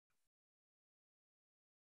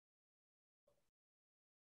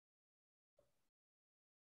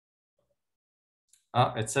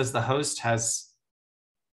Oh, it says the host has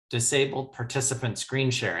disabled participant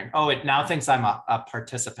screen sharing. Oh, it now thinks I'm a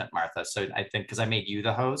participant, Martha. So I think because I made you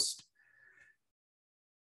the host.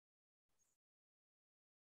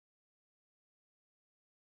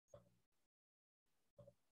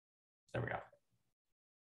 There we go.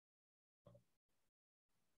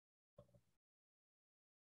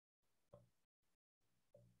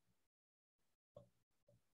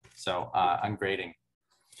 So ungrading.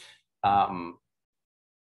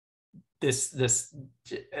 This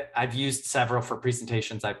I've used several for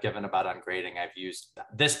presentations I've given about ungrading. I've used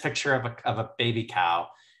this picture of a baby cow,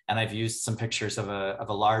 and I've used some pictures of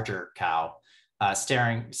a larger cow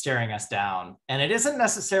staring us down. And it isn't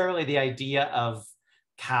necessarily the idea of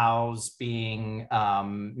cows being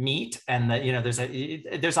meat, and that, you know,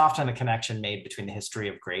 there's often a connection made between the history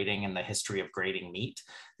of grading and the history of grading meat,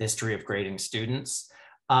 the history of grading students.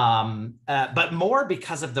 But more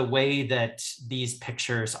because of the way that these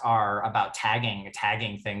pictures are about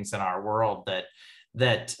tagging things in our world,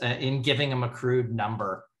 that in giving them a crude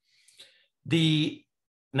number, the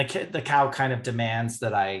cow kind of demands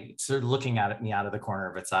that I, sort of looking at me out of the corner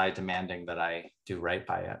of its eye, demanding that I do right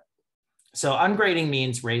by it. So ungrading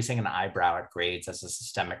means raising an eyebrow at grades as a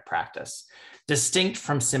systemic practice, distinct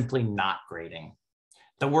from simply not grading.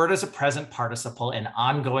 The word is a present participle, an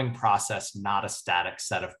ongoing process, not a static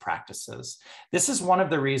set of practices. This is one of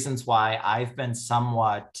the reasons why I've been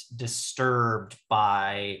somewhat disturbed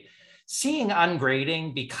by seeing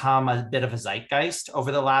ungrading become a bit of a zeitgeist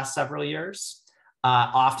over the last several years.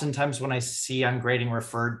 Oftentimes when I see ungrading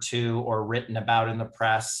referred to or written about in the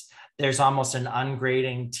press, there's almost an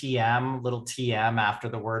ungrading TM, little TM after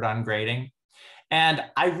the word ungrading. And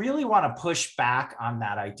I really want to push back on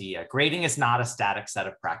that idea. Grading is not a static set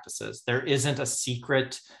of practices. There isn't a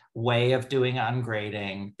secret way of doing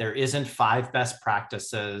ungrading. There isn't 5 best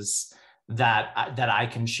practices that I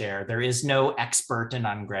can share. There is no expert in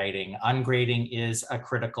ungrading. Ungrading is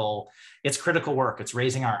critical work. It's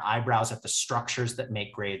raising our eyebrows at the structures that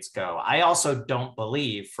make grades go. I also don't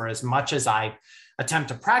believe, for as much as I attempt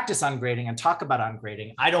to practice ungrading and talk about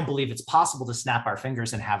ungrading, I don't believe it's possible to snap our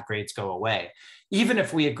fingers and have grades go away. Even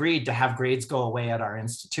if we agreed to have grades go away at our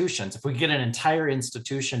institutions, if we get an entire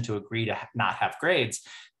institution to agree to not have grades,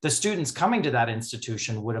 the students coming to that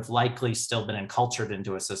institution would have likely still been encultured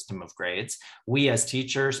into a system of grades. We as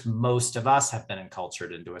teachers, most of us have been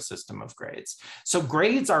encultured into a system of grades. So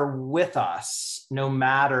grades are with us no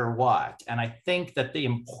matter what. And I think that the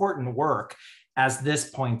important work, as this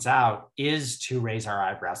points out, is to raise our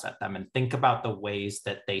eyebrows at them and think about the ways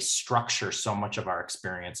that they structure so much of our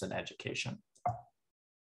experience in education.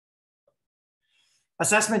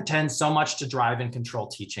 Assessment tends so much to drive and control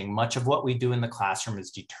teaching. Much of what we do in the classroom is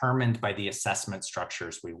determined by the assessment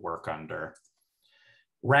structures we work under.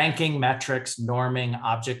 Ranking, metrics, norming,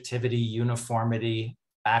 objectivity, uniformity,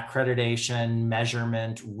 accreditation,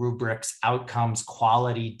 measurement, rubrics, outcomes,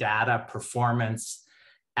 quality, data, performance,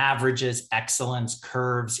 averages, excellence,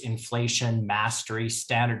 curves, inflation, mastery,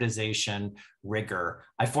 standardization, rigor.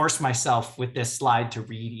 I force myself with this slide to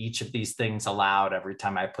read each of these things aloud every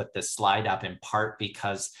time I put this slide up, in part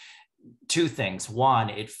because 2 things. One,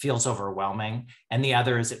 it feels overwhelming, and the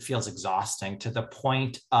other is it feels exhausting to the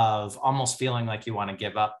point of almost feeling like you want to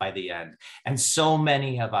give up by the end. And so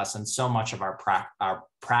many of us and so much of our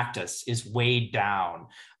practice is weighed down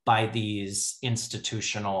by these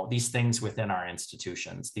things within our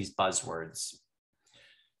institutions, these buzzwords.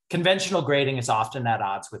 Conventional grading is often at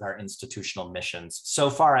odds with our institutional missions. So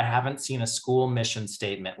far, I haven't seen a school mission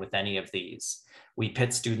statement with any of these. We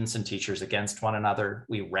pit students and teachers against one another.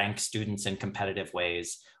 We rank students in competitive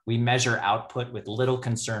ways. We measure output with little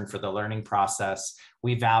concern for the learning process.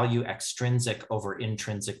 We value extrinsic over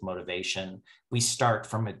intrinsic motivation. We start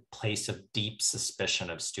from a place of deep suspicion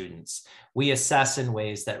of students. We assess in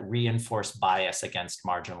ways that reinforce bias against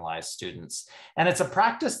marginalized students. And it's a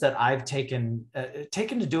practice that I've taken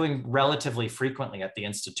to doing relatively frequently at the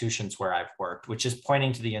institutions where I've worked, which is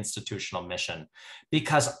pointing to the institutional mission.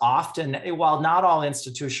 Because often, while not all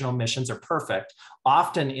institutional missions are perfect,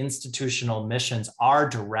 often institutional missions are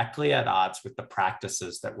directly at odds with the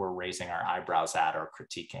practices that we're raising our eyebrows at or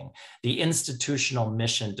critiquing. The institutional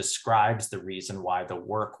mission describes the reason why the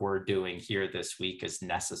work we're doing here this week is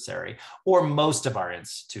necessary, or most of our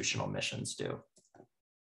institutional missions do.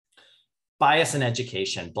 Bias in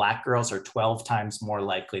education. Black girls are 12 times more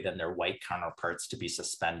likely than their white counterparts to be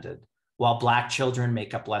suspended. While Black children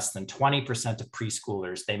make up less than 20% of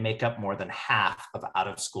preschoolers, they make up more than half of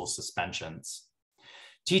out-of-school suspensions.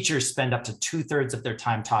 Teachers spend up to 2/3 of their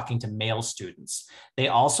time talking to male students. They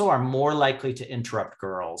also are more likely to interrupt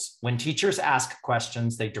girls. When teachers ask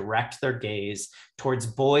questions, they direct their gaze towards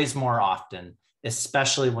boys more often,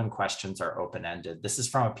 especially when questions are open-ended. This is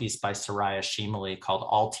from a piece by Soraya Shimali called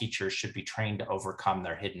 "All Teachers Should Be Trained to Overcome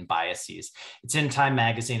Their Hidden Biases." It's in Time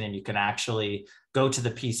magazine, and you can actually go to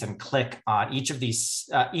the piece and click on each of these,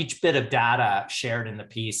 each bit of data shared in the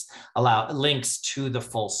piece links to the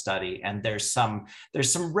full study. And there's some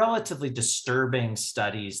relatively disturbing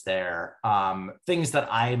studies there, things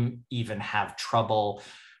that I even have trouble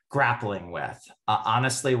grappling with.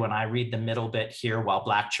 Honestly, when I read the middle bit here, while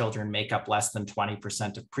Black children make up less than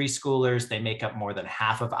 20% of preschoolers, they make up more than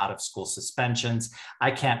half of out-of-school suspensions.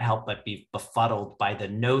 I can't help but be befuddled by the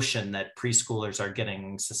notion that preschoolers are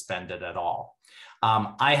getting suspended at all.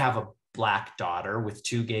 I have a Black daughter with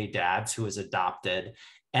 2 gay dads who is adopted,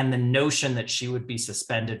 and the notion that she would be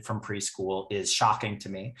suspended from preschool is shocking to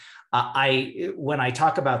me. When I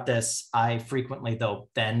talk about this, I frequently, though,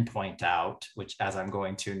 then point out, which as I'm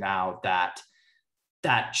going to now,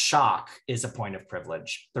 that shock is a point of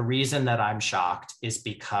privilege. The reason that I'm shocked is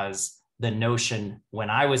because the notion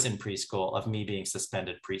when I was in preschool of me being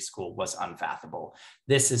suspended preschool was unfathomable.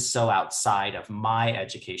 This is so outside of my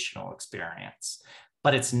educational experience,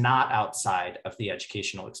 but it's not outside of the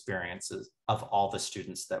educational experiences of all the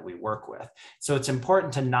students that we work with. So it's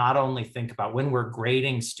important to not only think about when we're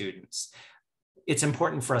grading students, it's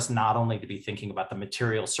important for us not only to be thinking about the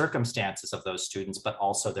material circumstances of those students, but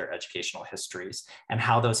also their educational histories and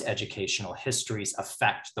how those educational histories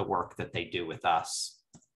affect the work that they do with us.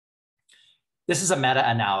 This is a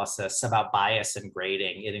meta-analysis about bias in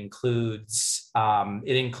grading. It includes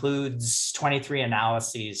 23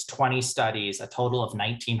 analyses, 20 studies, a total of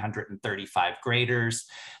 1,935 graders.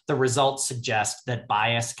 The results suggest that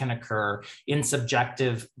bias can occur in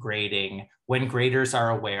subjective grading when graders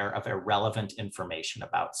are aware of irrelevant information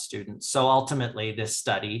about students. So ultimately, this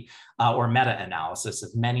study or meta-analysis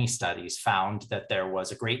of many studies found that there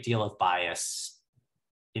was a great deal of bias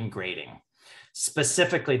in grading.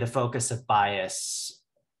 Specifically, the focus of bias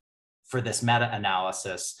for this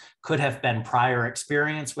meta-analysis could have been prior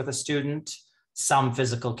experience with a student, some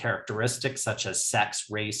physical characteristics such as sex,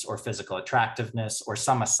 race, or physical attractiveness, or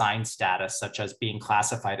some assigned status such as being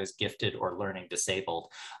classified as gifted or learning disabled.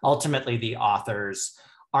 Ultimately, the authors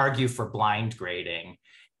argue for blind grading,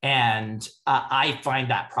 and I find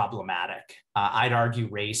that problematic. I'd argue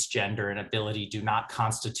race, gender, and ability do not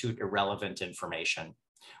constitute irrelevant information.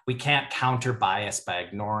 We can't counter bias by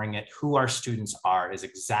ignoring it. Who our students are is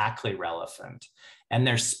exactly relevant, and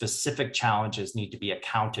their specific challenges need to be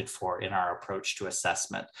accounted for in our approach to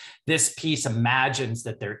assessment. This piece imagines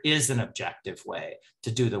that there is an objective way to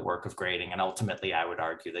do the work of grading, and ultimately I would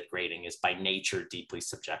argue that grading is by nature deeply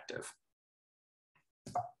subjective.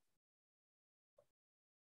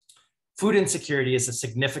 Food insecurity is a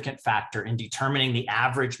significant factor in determining the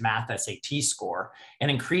average math SAT score.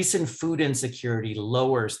 An increase in food insecurity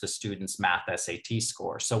lowers the student's math SAT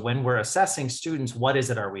score. So when we're assessing students, what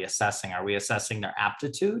is it are we assessing? Are we assessing their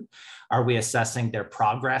aptitude? Are we assessing their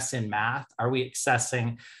progress in math? Are we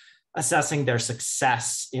assessing their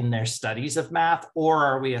success in their studies of math? Or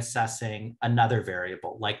are we assessing another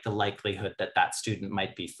variable, like the likelihood that that student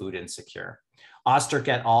might be food insecure? Osterk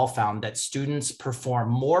et al. Found that students perform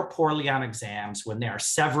more poorly on exams when they are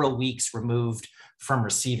several weeks removed from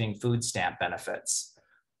receiving food stamp benefits.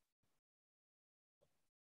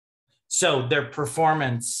 So their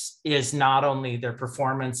performance is not only, their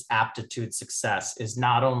performance, aptitude, success is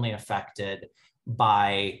not only affected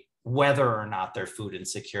by whether or not they're food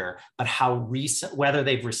insecure, but how recent, whether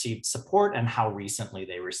they've received support and how recently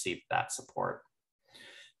they received that support.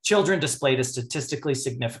 Children displayed a statistically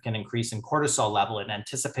significant increase in cortisol level in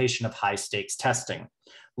anticipation of high stakes testing.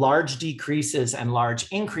 Large decreases and large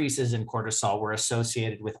increases in cortisol were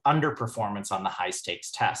associated with underperformance on the high stakes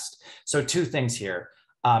test. So 2 things here.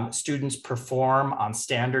 Students perform on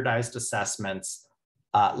standardized assessments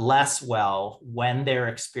less well when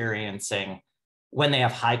they're when they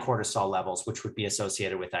have high cortisol levels, which would be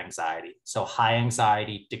associated with anxiety. So high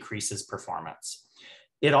anxiety decreases performance.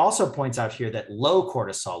 It also points out here that low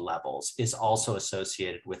cortisol levels is also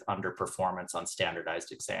associated with underperformance on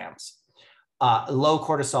standardized exams. Low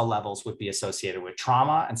cortisol levels would be associated with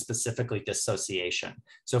trauma and specifically dissociation.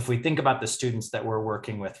 So if we think about the students that we're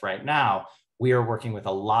working with right now, we are working with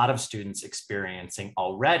a lot of students experiencing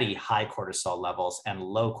already high cortisol levels and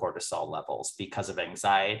low cortisol levels because of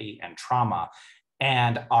anxiety and trauma.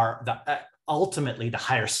 And ultimately, the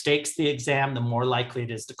higher stakes the exam, the more likely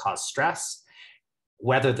it is to cause stress.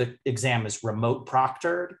 Whether the exam is remote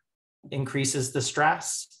proctored increases the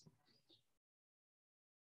stress.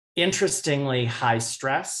 Interestingly, high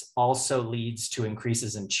stress also leads to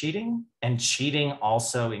increases in cheating, and cheating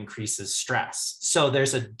also increases stress. So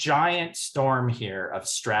there's a giant storm here of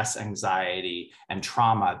stress, anxiety, and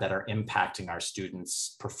trauma that are impacting our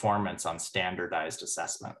students' performance on standardized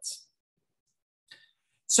assessments.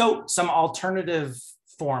 So some alternative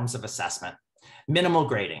forms of assessment. Minimal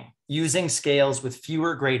grading, using scales with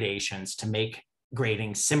fewer gradations to make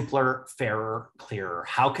grading simpler, fairer, clearer.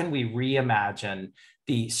 How can we reimagine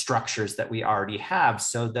the structures that we already have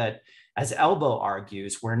so that, as Elbow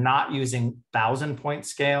argues, we're not using 1,000-point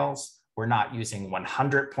scales, we're not using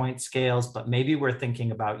 100-point scales, but maybe we're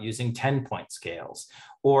thinking about using 10-point scales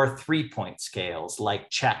or 3-point scales like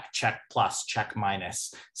check, check plus, check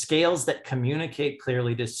minus, scales that communicate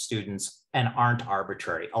clearly to students and aren't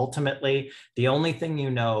arbitrary. Ultimately, the only thing you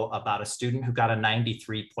know about a student who got a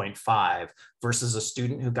 93.5 versus a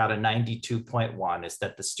student who got a 92.1 is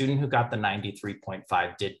that the student who got the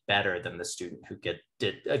 93.5 did better than the student who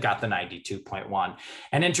got the 92.1.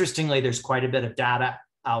 And interestingly, there's quite a bit of data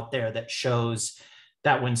out there that shows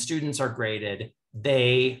that when students are graded,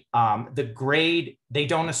 they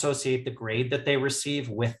don't associate the grade that they receive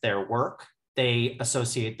with their work. They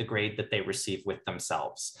associate the grade that they receive with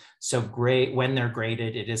themselves. So when they're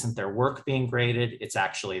graded, it isn't their work being graded, it's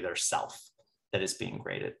actually their self that is being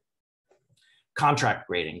graded. Contract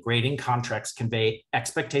grading. Grading contracts convey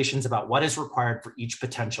expectations about what is required for each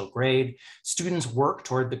potential grade. Students work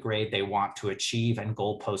toward the grade they want to achieve, and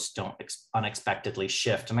goalposts don't unexpectedly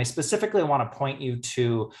shift. And I specifically want to point you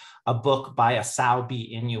to a book by Asao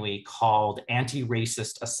B. Inui called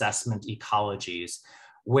Anti-Racist Assessment Ecologies,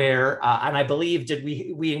 where, and I believe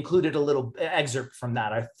we included a little excerpt from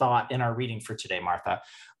that, I thought, in our reading for today, Martha,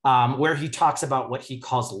 where he talks about what he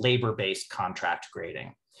calls labor-based contract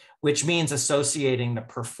grading, which means associating the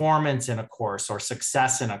performance in a course or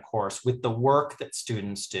success in a course with the work that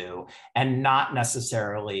students do, and not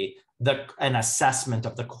necessarily an assessment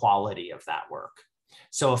of the quality of that work.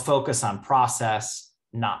 So a focus on process,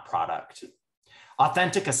 not product.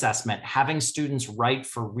 Authentic assessment, having students write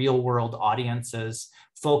for real-world audiences,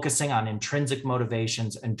 focusing on intrinsic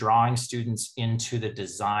motivations and drawing students into the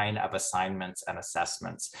design of assignments and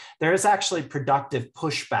assessments. There is actually productive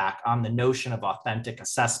pushback on the notion of authentic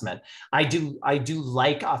assessment. I do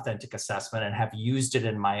like authentic assessment and have used it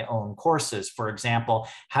in my own courses. For example,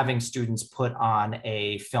 having students put on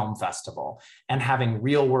a film festival and having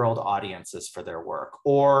real-world audiences for their work,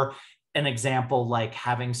 or an example like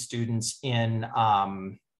having students in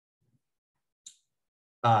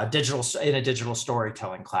a digital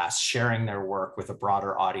storytelling class, sharing their work with a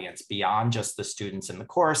broader audience beyond just the students in the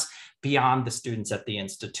course, beyond the students at the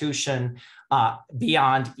institution,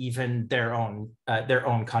 beyond even their own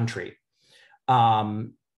country. There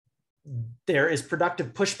is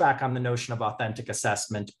productive pushback on the notion of authentic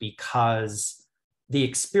assessment because the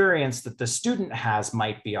experience that the student has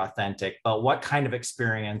might be authentic, but what kind of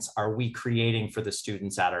experience are we creating for the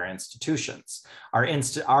students at our institutions? Are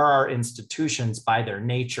our institutions by their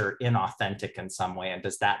nature inauthentic in some way, and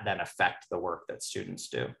does that then affect the work that students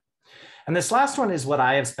do? And this last one is what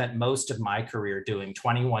I have spent most of my career doing,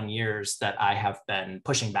 21 years that I have been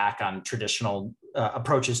pushing back on traditional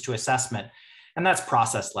approaches to assessment. And that's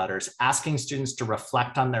process letters, asking students to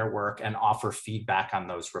reflect on their work and offer feedback on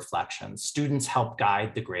those reflections. Students help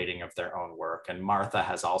guide the grading of their own work. And Martha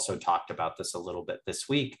has also talked about this a little bit this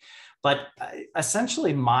week. But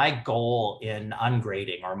essentially my goal in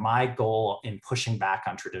ungrading, or my goal in pushing back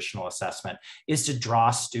on traditional assessment, is to draw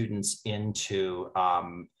students into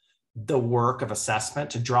the work of assessment,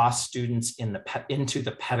 to draw students into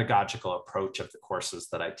the pedagogical approach of the courses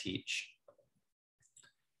that I teach.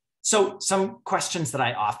 So some questions that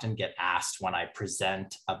I often get asked when I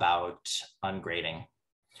present about ungrading.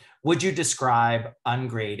 Would you describe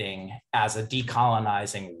ungrading as a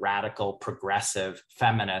decolonizing, radical, progressive,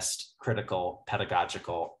 feminist, critical,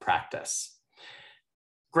 pedagogical practice?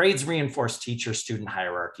 Grades reinforce teacher-student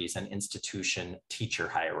hierarchies and institution-teacher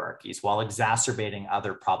hierarchies while exacerbating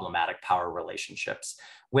other problematic power relationships.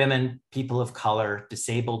 Women, people of color,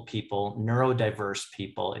 disabled people, neurodiverse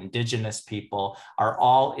people, indigenous people are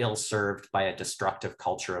all ill-served by a destructive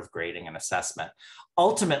culture of grading and assessment.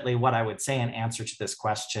 Ultimately, what I would say in answer to this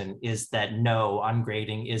question is that no,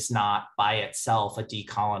 ungrading is not by itself a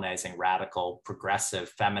decolonizing, radical, progressive,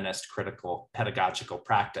 feminist, critical, pedagogical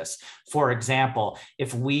practice. For example,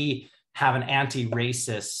 if we have an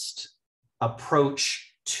anti-racist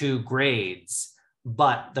approach to grades,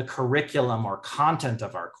 but the curriculum or content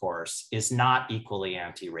of our course is not equally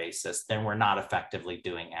anti-racist, then we're not effectively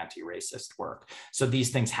doing anti-racist work. So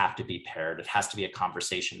these things have to be paired. It has to be a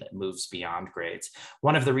conversation that moves beyond grades.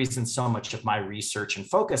 One of the reasons so much of my research and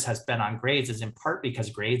focus has been on grades is in part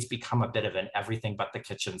because grades become a bit of an everything but the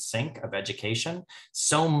kitchen sink of education.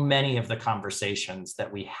 So many of the conversations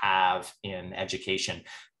that we have in education,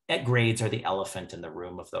 grades are the elephant in the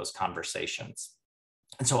room of those conversations.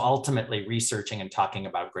 And so ultimately researching and talking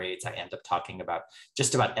about grades, I end up talking about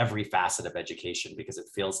just about every facet of education because it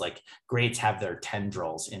feels like grades have their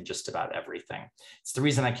tendrils in just about everything. It's the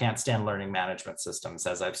reason I can't stand learning management systems.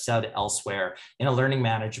 As I've said elsewhere, in a learning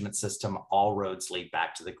management system, all roads lead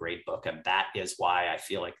back to the grade book. And that is why I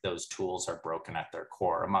feel like those tools are broken at their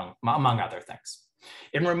core, among other things.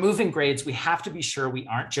 In removing grades, we have to be sure we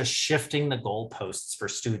aren't just shifting the goalposts for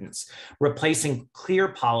students, replacing clear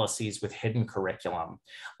policies with hidden curriculum.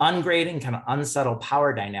 Ungrading can unsettle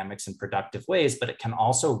power dynamics in productive ways, but it can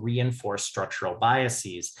also reinforce structural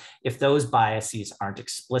biases if those biases aren't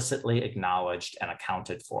explicitly acknowledged and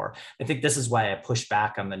accounted for. I think this is why I push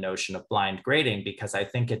back on the notion of blind grading, because I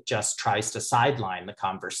think it just tries to sideline the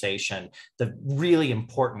conversation, the really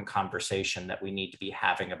important conversation that we need to be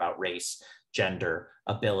having about race, gender,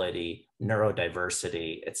 ability,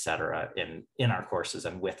 neurodiversity, et cetera, in our courses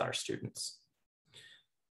and with our students.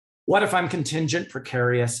 What if I'm contingent,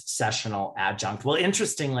 precarious, sessional, adjunct? Well,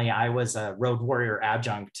 interestingly, I was a road warrior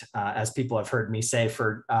adjunct, as people have heard me say,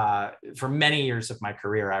 for many years of my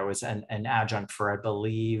career. I was an adjunct for, I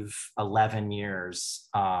believe, 11 years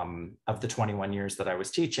of the 21 years that I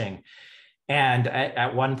was teaching. And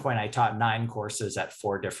at one point, I taught 9 courses at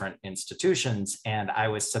 4 different institutions, and I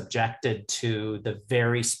was subjected to the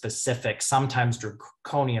very specific, sometimes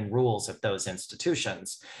draconian rules of those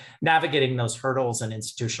institutions. Navigating those hurdles and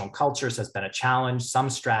institutional cultures has been a challenge. Some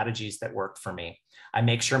strategies that worked for me. I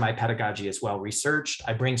make sure my pedagogy is well researched.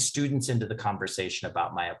 I bring students into the conversation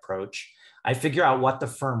about my approach. I figure out what the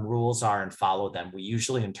firm rules are and follow them. We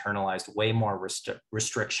usually internalize way more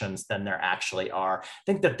restrictions than there actually are. I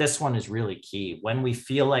think that this one is really key. When we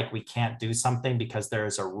feel like we can't do something because there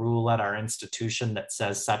is a rule at our institution that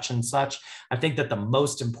says such and such, I think that the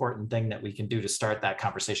most important thing that we can do to start that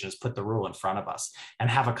conversation is put the rule in front of us and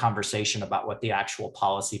have a conversation about what the actual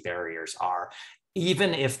policy barriers are,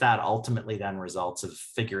 even if that ultimately then results of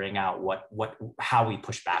figuring out how we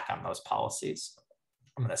push back on those policies.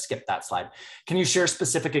 I'm going to skip that slide. Can you share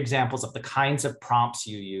specific examples of the kinds of prompts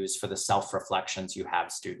you use for the self-reflections you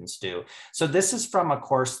have students do? So this is from a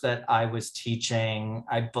course that I was teaching.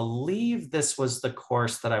 I believe this was the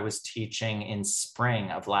course that I was teaching in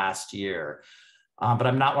spring of last year, but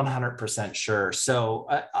I'm not 100% sure. So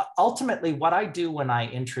ultimately, what I do when I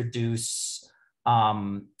introduce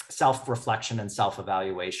self-reflection and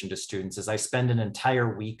self-evaluation to students is I spend an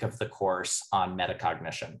entire week of the course on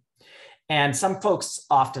metacognition. And some folks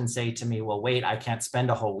often say to me, well, wait, I can't spend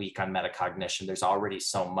a whole week on metacognition. There's already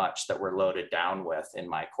so much that we're loaded down with in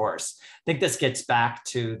my course. I think this gets back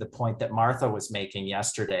to the point that Martha was making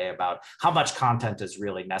yesterday about how much content is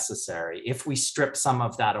really necessary. If we strip some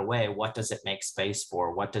of that away, what does it make space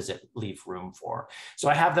for? What does it leave room for? So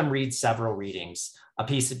I have them read several readings. A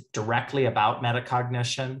piece directly about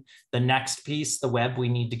metacognition. The next piece, the web we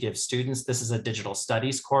need to give students. This is a digital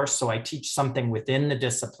studies course. So I teach something within the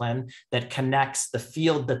discipline that connects the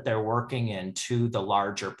field that they're working in to the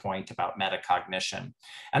larger point about metacognition.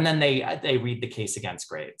 And then they read the case against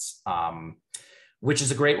grades, which is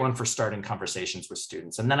a great one for starting conversations with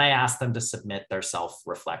students. And then I ask them to submit their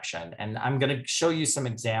self-reflection. And I'm going to show you some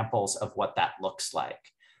examples of what that looks like.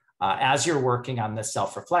 As you're working on this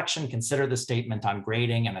self-reflection, consider the statement on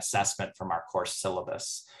grading and assessment from our course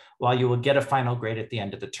syllabus. While you will get a final grade at the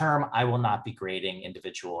end of the term, I will not be grading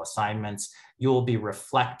individual assignments. You will be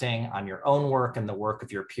reflecting on your own work and the work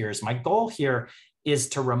of your peers. My goal here is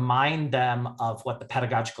to remind them of what the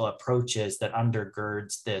pedagogical approach is that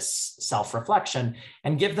undergirds this self-reflection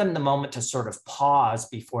and give them the moment to sort of pause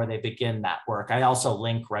before they begin that work. I also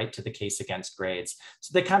link right to the case against grades,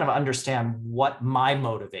 so they kind of understand what my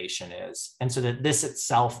motivation is, and so that this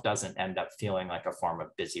itself doesn't end up feeling like a form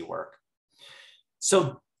of busy work.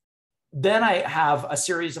 So then I have a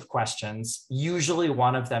series of questions. Usually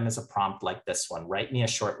one of them is a prompt like this one. Write me a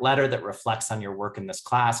short letter that reflects on your work in this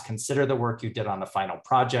class. Consider the work you did on the final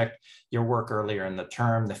project, your work earlier in the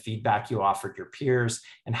term, the feedback you offered your peers,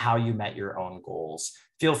 and how you met your own goals.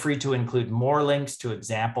 Feel free to include more links to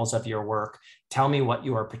examples of your work. Tell me what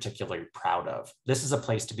you are particularly proud of. This is a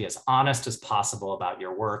place to be as honest as possible about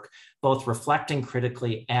your work, both reflecting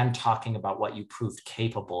critically and talking about what you proved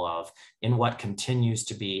capable of in what continues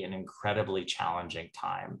to be an incredibly challenging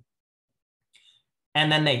time.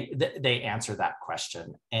 And then they answer that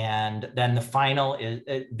question. And then the final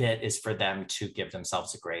bit is for them to give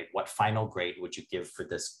themselves a grade. What final grade would you give for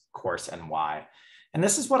this course and why? And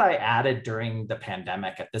this is what I added during the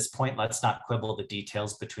pandemic. At this point, let's not quibble the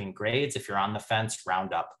details between grades. If you're on the fence,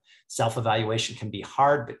 round up. Self-evaluation can be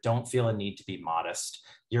hard, but don't feel a need to be modest.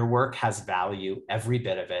 Your work has value, every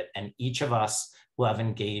bit of it, and each of us will have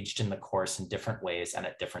engaged in the course in different ways and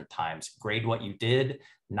at different times. Grade what you did,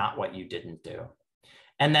 not what you didn't do.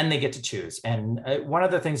 And then they get to choose. And one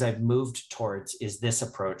of the things I've moved towards is this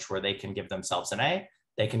approach where they can give themselves an A,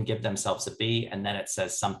 they can give themselves a B, and then it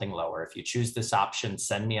says something lower. If you choose this option,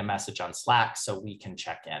 send me a message on Slack so we can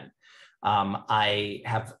check in.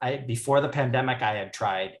 Before the pandemic, I had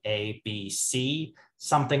tried A, B, C,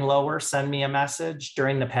 something lower, send me a message.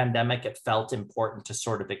 During the pandemic, it felt important to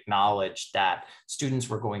sort of acknowledge that students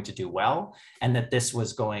were going to do well and that this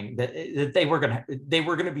was going, that they were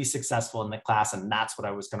going to be successful in the class, and that's what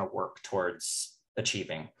I was going to work towards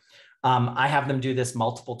achieving. I have them do this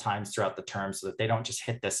multiple times throughout the term so that they don't just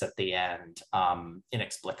hit this at the end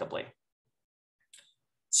inexplicably.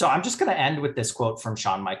 So I'm just going to end with this quote from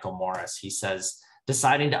Sean Michael Morris. He says,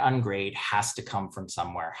 deciding to ungrade has to come from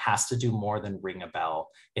somewhere, has to do more than ring a bell.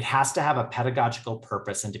 It has to have a pedagogical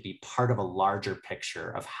purpose and to be part of a larger picture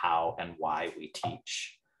of how and why we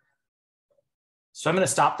teach. So I'm going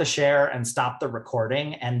to stop the share and stop the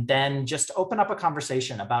recording and then just open up a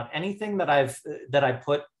conversation about anything that I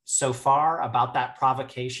put so far about that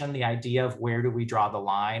provocation, the idea of where do we draw the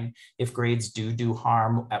line? If grades do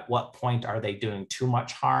harm, at what point are they doing too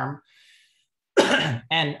much harm?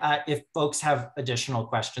 And if folks have additional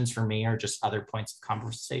questions for me or just other points of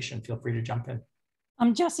conversation, feel free to jump in.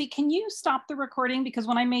 Jesse, can you stop the recording? Because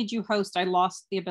when I made you host, I lost the ability